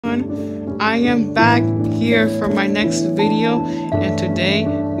everyone. I am back here for my next video, and today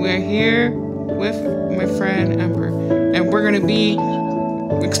we're here with my friend Amber, and we're gonna be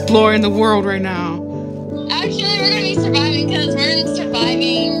exploring the world right now. Actually, we're gonna be surviving because we're in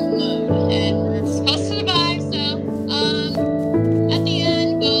surviving mode, and we're supposed to survive. So, at the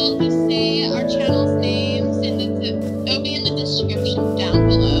end, we'll just say our channel's names, and it'll be in the description down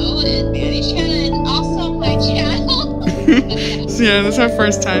below, and Manny's channel, and also my channel. So yeah, this is our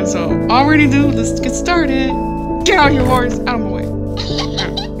first time, so all we need to do, let's get started. Get out your horse, out of my way.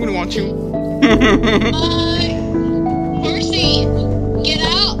 We don't want you. Horsey, get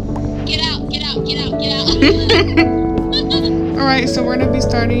out, get out, get out, get out, get out. Alright, so we're gonna be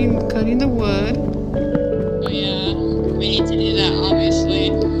starting cutting the wood. Oh yeah, we need to do that,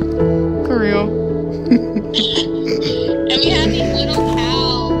 obviously. For real. And we have these little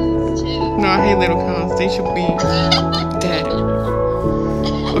cows, too. No, I hate little cows. They should be dead.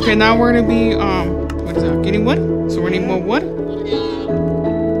 Okay, now we're gonna be what is that? Getting wood? So we need more wood?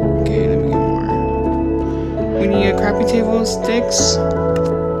 Okay, let me get more. We need a crappy table, sticks.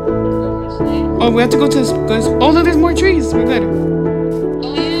 Oh, we have to go to this. Oh, look, there's more trees. We're good.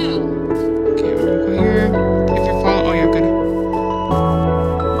 Oh yeah. Okay, we're gonna go here. If you're following, oh yeah, good.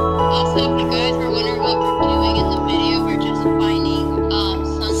 Also, if you guys were wondering what we're doing in the video, we're just finding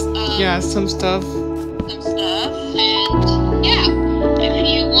some stuff. And yeah, if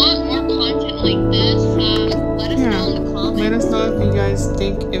you want more content like this, let us know in the comments. Let us know if you guys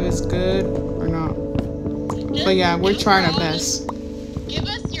think if it's good or not. But yeah, we're trying our best. Give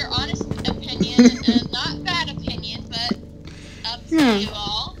us your honest opinion, not bad opinion, but up to you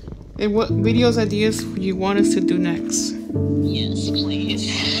all. And what videos ideas you want us to do next? Yes, please.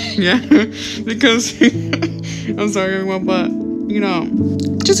 Yeah, because I'm sorry everyone, but you know,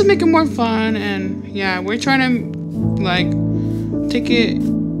 just to make it more fun, and yeah, we're trying to like take it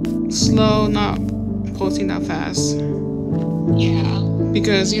slow, not posting that fast. Yeah.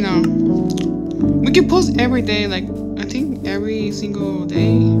 Because you know, we can post every day, like I think every single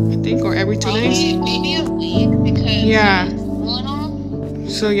day, or every 2 days. Maybe a week because yeah. Little.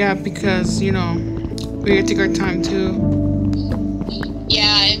 So yeah, because you know, we gotta take our time too.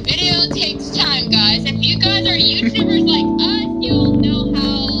 Yeah, and video takes time, guys. If you guys are YouTubers like us, you'll know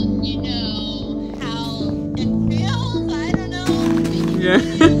how it feels. I don't know. Yeah.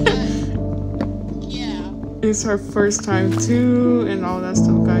 Yeah. It's our first time too, and all that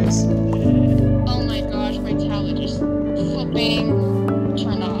stuff, guys. Oh my gosh, my tablet just flipping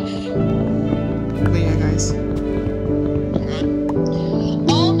turned off. But yeah, guys.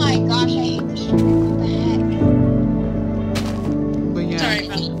 Oh my gosh, I hate this shit. What the heck? But yeah. Sorry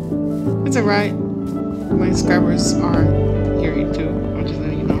about that. It's alright. My subscribers are here too. I'm just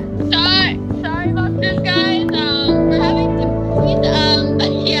letting you know. Sorry about this, guys. We're having to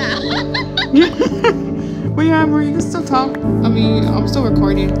yeah. But yeah, Amber, you can still talk. I mean, I'm still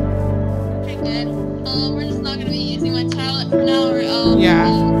recording. Okay, good. We're just not gonna be using my tablet for now. Yeah.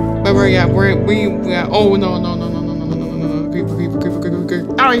 But we oh no. Creeper.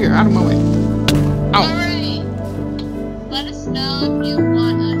 Out of here, out of my way. Out. Alright. Let us know if you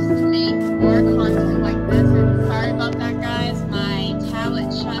want us to make more content like this. And sorry about that, guys. My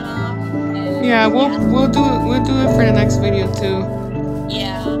tablet shut off. And Yeah, we'll do it for the next video too.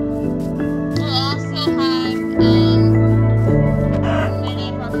 yeah. We'll also have many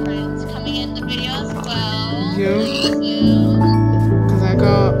of our friends coming in the video as well. Cause I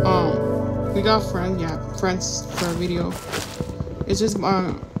got we got friends for a video. It's just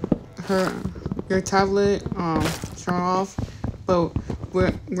your tablet showing off, but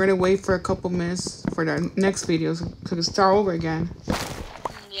we're gonna wait for a couple minutes for the next video to start over again.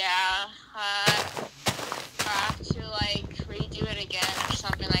 Yeah, I have to like redo it again or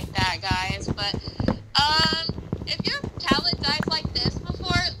something like that, guys. But if your tablet dies like this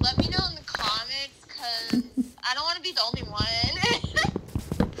before, let me know in the comments, cause I don't want to be the only one.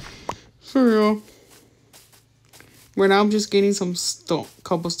 For real. Right now I'm just getting some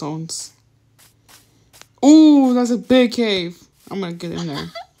cobblestones. Ooh, that's a big cave. I'm gonna get in there.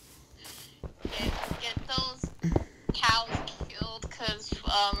 Get those cows killed, cause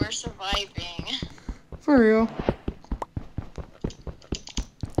we're surviving. For real.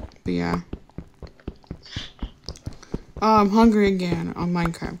 But yeah. I'm hungry again on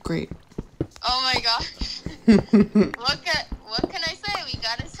Minecraft. Great. Oh my gosh. What can I say? We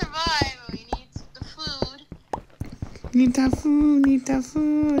gotta survive. We need the food. Need that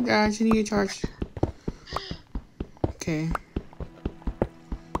food. I actually need a charge. Okay.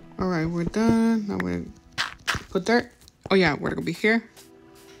 Alright, we're done. Now we're gonna put dirt. Oh yeah, we're gonna be here.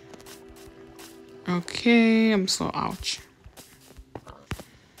 Okay, I'm slow. Ouch.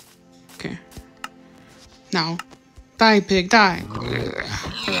 Now, die, pig, die.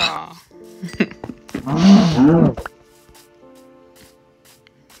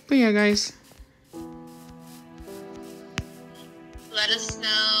 But yeah, guys. Let us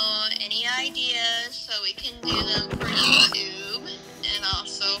know any ideas so we can do them for YouTube and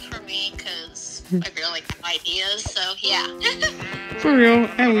also for me because I really have ideas. So yeah. For real,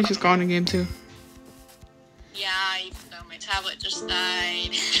 and we just got in the game too. Yeah, even though my tablet just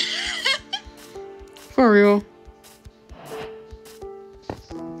died. For real.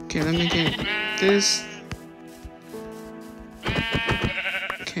 Okay, let me get this.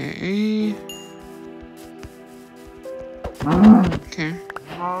 Okay. Okay.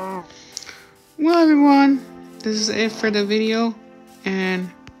 Well, everyone, this is it for the video,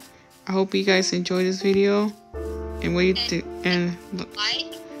 and I hope you guys enjoyed this video. And what you do, and Like,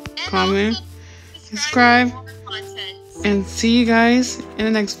 and comment, also subscribe, for more content. and see you guys in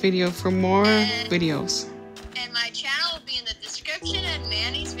the next video for more videos. And my channel will be in the description and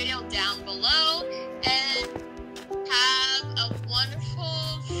Manny's video down below. And have a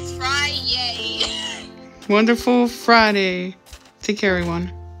wonderful Friday. Wonderful Friday. Take care,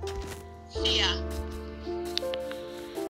 everyone. See ya.